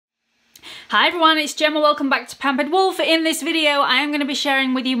Hi everyone, it's Gemma. Welcome back to Pampered Wolf. In this video, I am going to be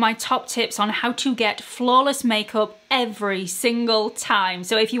sharing with you my top tips on how to get flawless makeup every single time.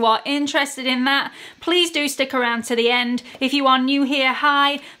 So if you are interested in that, please do stick around to the end. If you are new here,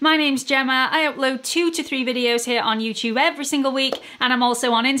 hi, my name's Gemma. I upload 2 to 3 videos here on YouTube every single week, and I'm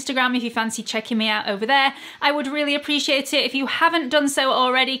also on Instagram if you fancy checking me out over there. I would really appreciate it if you haven't done so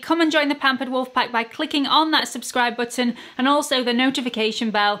already. Come and join the Pampered Wolf Pack by clicking on that subscribe button and also the notification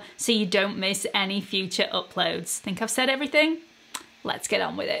bell so you don't miss any future uploads. Think I've said everything? Let's get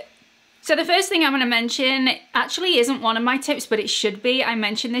on with it. So the first thing I'm going to mention actually isn't one of my tips, but it should be. I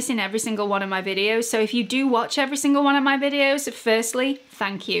mention this in every single one of my videos. So if you do watch every single one of my videos, firstly,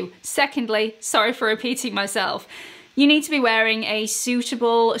 thank you. Secondly, sorry for repeating myself. You need to be wearing a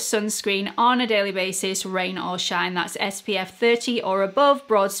suitable sunscreen on a daily basis, rain or shine. That's SPF 30 or above,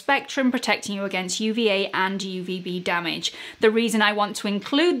 broad spectrum, protecting you against UVA and UVB damage. The reason I want to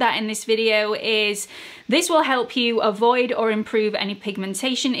include that in this video is this will help you avoid or improve any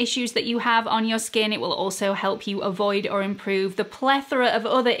pigmentation issues that you have on your skin. It will also help you avoid or improve the plethora of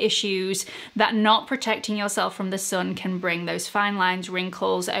other issues that not protecting yourself from the sun can bring. Those fine lines,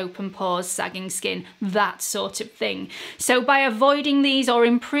 wrinkles, open pores, sagging skin, that sort of thing. So by avoiding these or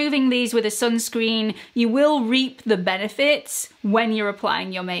improving these with a sunscreen, you will reap the benefits when you're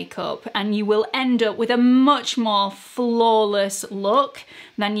applying your makeup, and you will end up with a much more flawless look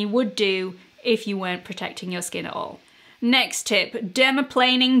than you would do if you weren't protecting your skin at all. Next tip,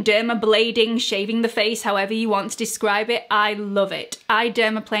 dermaplaning, dermablading, shaving the face, however you want to describe it. I love it. I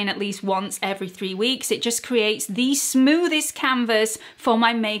dermaplane at least once every 3 weeks. It just creates the smoothest canvas for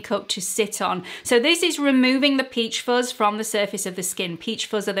my makeup to sit on. So this is removing the peach fuzz from the surface of the skin. Peach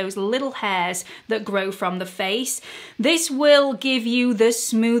fuzz are those little hairs that grow from the face. This will give you the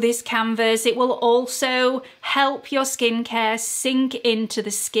smoothest canvas. It will also help your skincare sink into the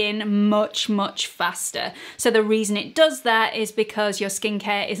skin much, much faster. So the reason it does that is because your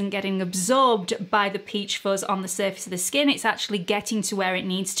skincare isn't getting absorbed by the peach fuzz on the surface of the skin. It's actually getting to where it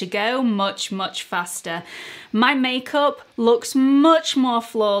needs to go much, much faster. My makeup looks much more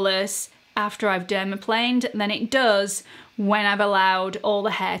flawless after I've dermaplaned than it does when I've allowed all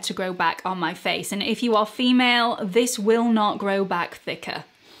the hair to grow back on my face. And if you are female, this will not grow back thicker.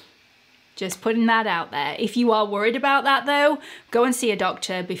 Just putting that out there. If you are worried about that though, go and see a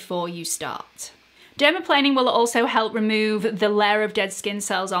doctor before you start. Dermaplaning will also help remove the layer of dead skin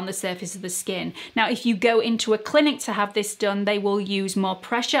cells on the surface of the skin. Now, if you go into a clinic to have this done, they will use more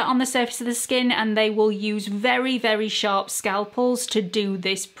pressure on the surface of the skin, and they will use very, very sharp scalpels to do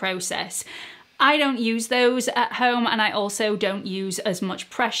this process. I don't use those at home, and I also don't use as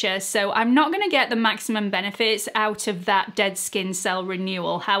much pressure, so I'm not going to get the maximum benefits out of that dead skin cell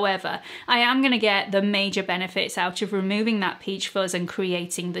renewal. However, I am going to get the major benefits out of removing that peach fuzz and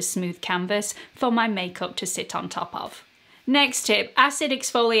creating the smooth canvas for my makeup to sit on top of. Next tip, acid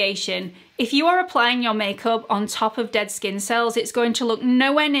exfoliation. If you are applying your makeup on top of dead skin cells, it's going to look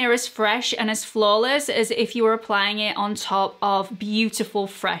nowhere near as fresh and as flawless as if you were applying it on top of beautiful,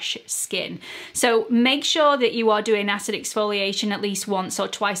 fresh skin. So make sure that you are doing acid exfoliation at least once or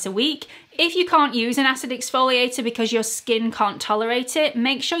twice a week. If you can't use an acid exfoliator because your skin can't tolerate it,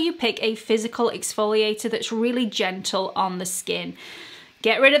 make sure you pick a physical exfoliator that's really gentle on the skin.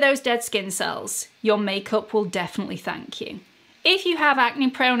 Get rid of those dead skin cells. Your makeup will definitely thank you. If you have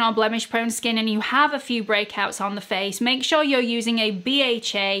acne prone or blemish prone skin and you have a few breakouts on the face, make sure you're using a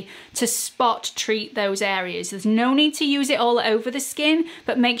BHA to spot treat those areas. There's no need to use it all over the skin,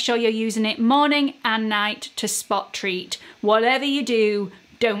 but make sure you're using it morning and night to spot treat. Whatever you do,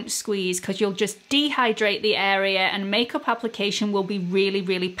 don't squeeze, because you'll just dehydrate the area and makeup application will be really,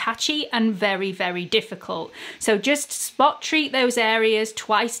 really patchy and very, very difficult. So just spot treat those areas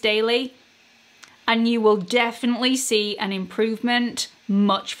twice daily and you will definitely see an improvement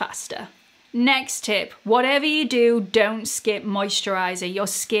much faster. Next tip, whatever you do, don't skip moisturizer. Your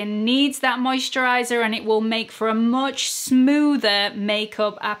skin needs that moisturizer and it will make for a much smoother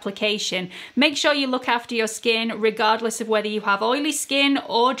makeup application. Make sure you look after your skin regardless of whether you have oily skin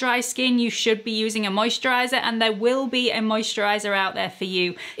or dry skin. You should be using a moisturizer, and there will be a moisturizer out there for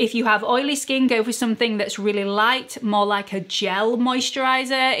you. If you have oily skin, go for something that's really light, more like a gel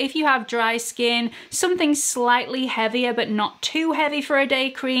moisturizer. If you have dry skin, something slightly heavier but not too heavy for a day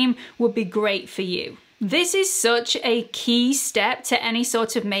cream would be great for you. This is such a key step to any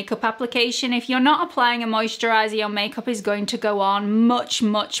sort of makeup application. If you're not applying a moisturizer, your makeup is going to go on much,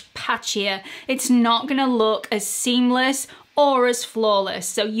 much patchier. It's not going to look as seamless or as flawless,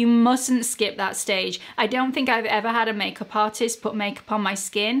 so you mustn't skip that stage. I don't think I've ever had a makeup artist put makeup on my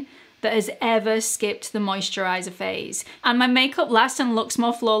skin that has ever skipped the moisturiser phase. And my makeup lasts and looks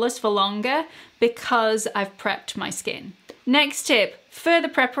more flawless for longer because I've prepped my skin. Next tip, further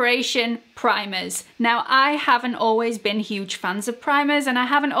preparation, primers. Now, I haven't always been huge fans of primers, and I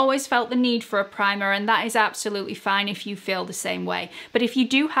haven't always felt the need for a primer, and that is absolutely fine if you feel the same way. But if you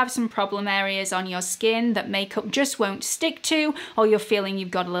do have some problem areas on your skin that makeup just won't stick to, or you're feeling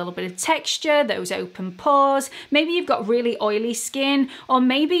you've got a little bit of texture, those open pores, maybe you've got really oily skin, or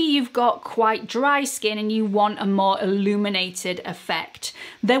maybe you've got quite dry skin and you want a more illuminated effect,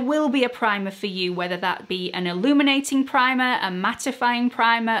 there will be a primer for you, whether that be an illuminating primer, a mattifying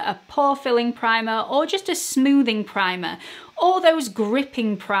primer, a pore filling primer, or just a smoothing primer, or those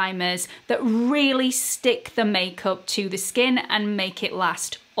gripping primers that really stick the makeup to the skin and make it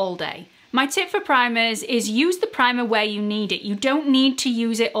last all day. My tip for primers is use the primer where you need it. You don't need to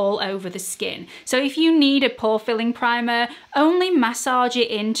use it all over the skin. So if you need a pore filling primer, only massage it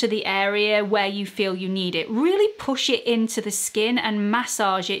into the area where you feel you need it. Really push it into the skin and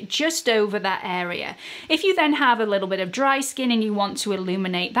massage it just over that area. If you then have a little bit of dry skin and you want to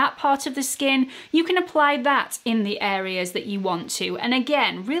illuminate that part of the skin, you can apply that in the areas that you want to. And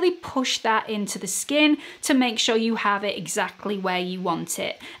again, really push that into the skin to make sure you have it exactly where you want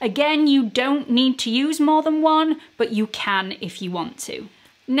it. Again, you don't need to use more than one, but you can if you want to.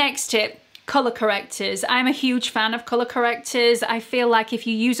 Next tip, colour correctors. I'm a huge fan of colour correctors. I feel like if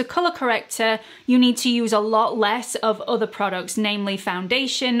you use a colour corrector, you need to use a lot less of other products, namely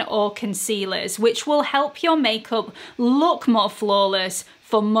foundation or concealers, which will help your makeup look more flawless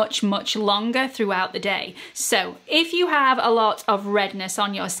for much, much longer throughout the day. So if you have a lot of redness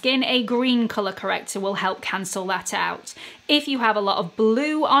on your skin, a green colour corrector will help cancel that out. If you have a lot of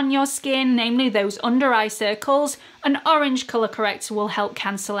blue on your skin, namely those under eye circles, an orange colour corrector will help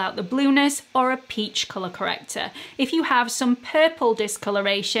cancel out the blueness, or a peach colour corrector. If you have some purple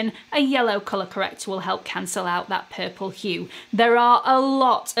discoloration, a yellow colour corrector will help cancel out that purple hue. There are a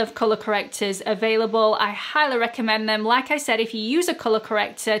lot of colour correctors available. I highly recommend them. Like I said, if you use a colour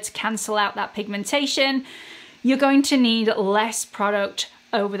corrector to cancel out that pigmentation, you're going to need less product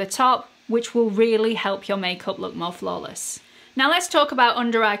over the top, which will really help your makeup look more flawless. Now let's talk about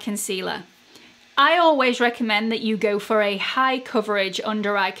under eye concealer. I always recommend that you go for a high coverage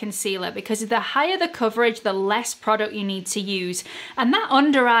under eye concealer, because the higher the coverage, the less product you need to use. And that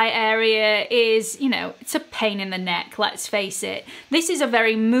under eye area is, you know, it's a pain in the neck, let's face it. This is a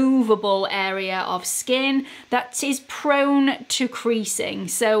very movable area of skin that is prone to creasing.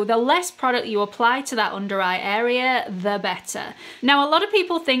 So the less product you apply to that under eye area, the better. Now, a lot of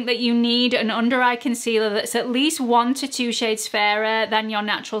people think that you need an under eye concealer that's at least 1 to 2 shades fairer than your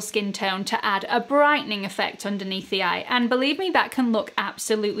natural skin tone to add a brightening effect underneath the eye, and believe me, that can look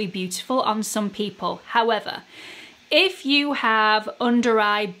absolutely beautiful on some people. However, if you have under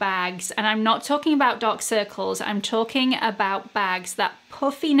eye bags, and I'm not talking about dark circles, I'm talking about bags, that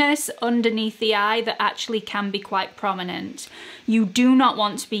puffiness underneath the eye that actually can be quite prominent, you do not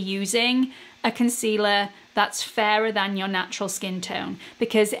want to be using a concealer that's fairer than your natural skin tone,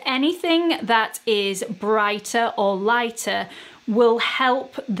 because anything that is brighter or lighter will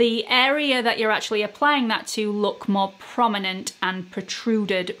help the area that you're actually applying that to look more prominent and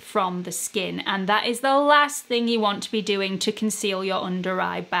protruded from the skin. And that is the last thing you want to be doing to conceal your under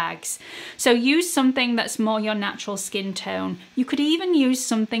eye bags. So use something that's more your natural skin tone. You could even use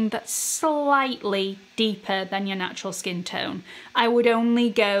something that's slightly deeper than your natural skin tone. I would only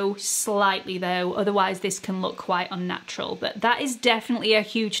go slightly though, otherwise this can look quite unnatural. But that is definitely a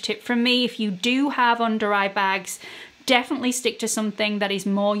huge tip from me. If you do have under eye bags, definitely stick to something that is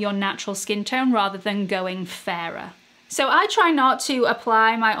more your natural skin tone rather than going fairer. So I try not to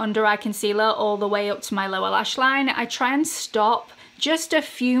apply my under eye concealer all the way up to my lower lash line. I try and stop just a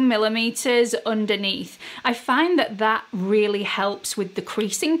few millimeters underneath. I find that that really helps with the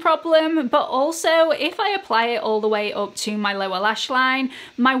creasing problem, but also if I apply it all the way up to my lower lash line,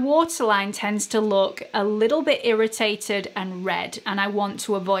 my waterline tends to look a little bit irritated and red, and I want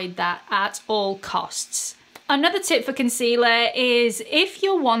to avoid that at all costs. Another tip for concealer is if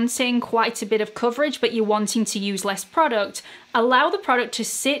you're wanting quite a bit of coverage but you're wanting to use less product, allow the product to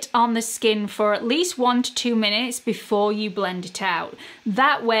sit on the skin for at least 1 to 2 minutes before you blend it out.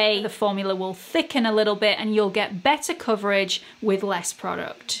 That way the formula will thicken a little bit and you'll get better coverage with less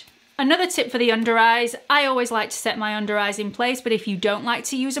product. Another tip for the under eyes, I always like to set my under eyes in place, but if you don't like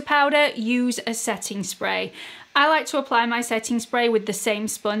to use a powder, use a setting spray. I like to apply my setting spray with the same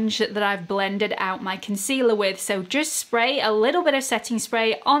sponge that I've blended out my concealer with. So just spray a little bit of setting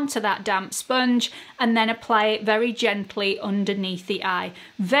spray onto that damp sponge and then apply it very gently underneath the eye.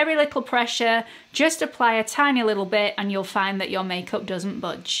 Very little pressure, just apply a tiny little bit and you'll find that your makeup doesn't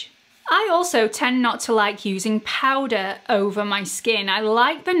budge. I also tend not to like using powder over my skin. I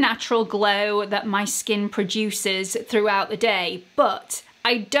like the natural glow that my skin produces throughout the day, but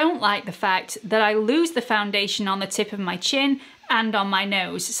I don't like the fact that I lose the foundation on the tip of my chin and on my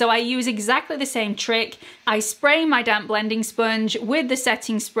nose. So I use exactly the same trick. I spray my damp blending sponge with the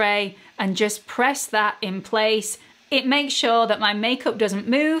setting spray and just press that in place. It makes sure that my makeup doesn't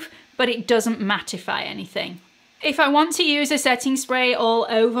move, but it doesn't mattify anything. If I want to use a setting spray all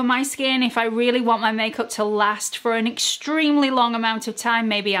over my skin, if I really want my makeup to last for an extremely long amount of time,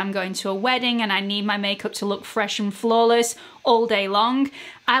 maybe I'm going to a wedding and I need my makeup to look fresh and flawless all day long,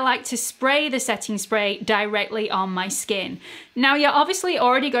 I like to spray the setting spray directly on my skin. Now, you're obviously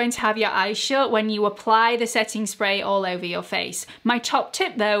already going to have your eyes shut when you apply the setting spray all over your face. My top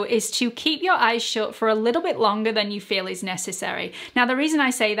tip though is to keep your eyes shut for a little bit longer than you feel is necessary. Now, the reason I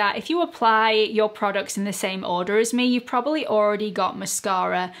say that, if you apply your products in the same order as me, you've probably already got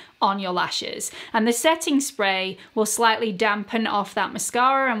mascara on your lashes, and the setting spray will slightly dampen off that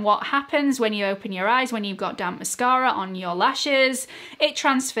mascara. And what happens when you open your eyes, when you've got damp mascara on your lashes, it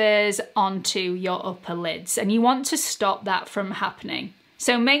transfers onto your upper lids, and you want to stop that from happening.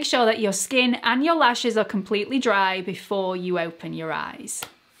 So make sure that your skin and your lashes are completely dry before you open your eyes.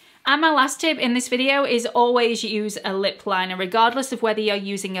 And my last tip in this video is always use a lip liner, regardless of whether you're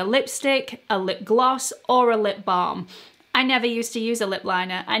using a lipstick, a lip gloss, or a lip balm. I never used to use a lip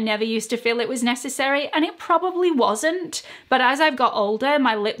liner. I never used to feel it was necessary, and it probably wasn't. But as I've got older,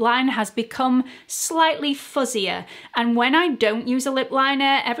 my lip line has become slightly fuzzier. And when I don't use a lip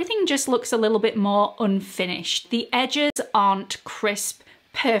liner, everything just looks a little bit more unfinished. The edges aren't crisp,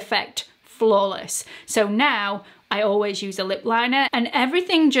 perfect, flawless. So now I always use a lip liner and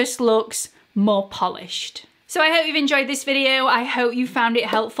everything just looks more polished. So I hope you've enjoyed this video. I hope you found it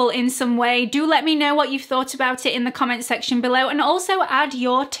helpful in some way. Do let me know what you've thought about it in the comment section below, and also add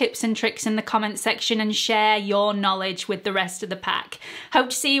your tips and tricks in the comment section and share your knowledge with the rest of the pack. Hope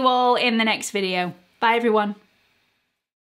to see you all in the next video. Bye everyone.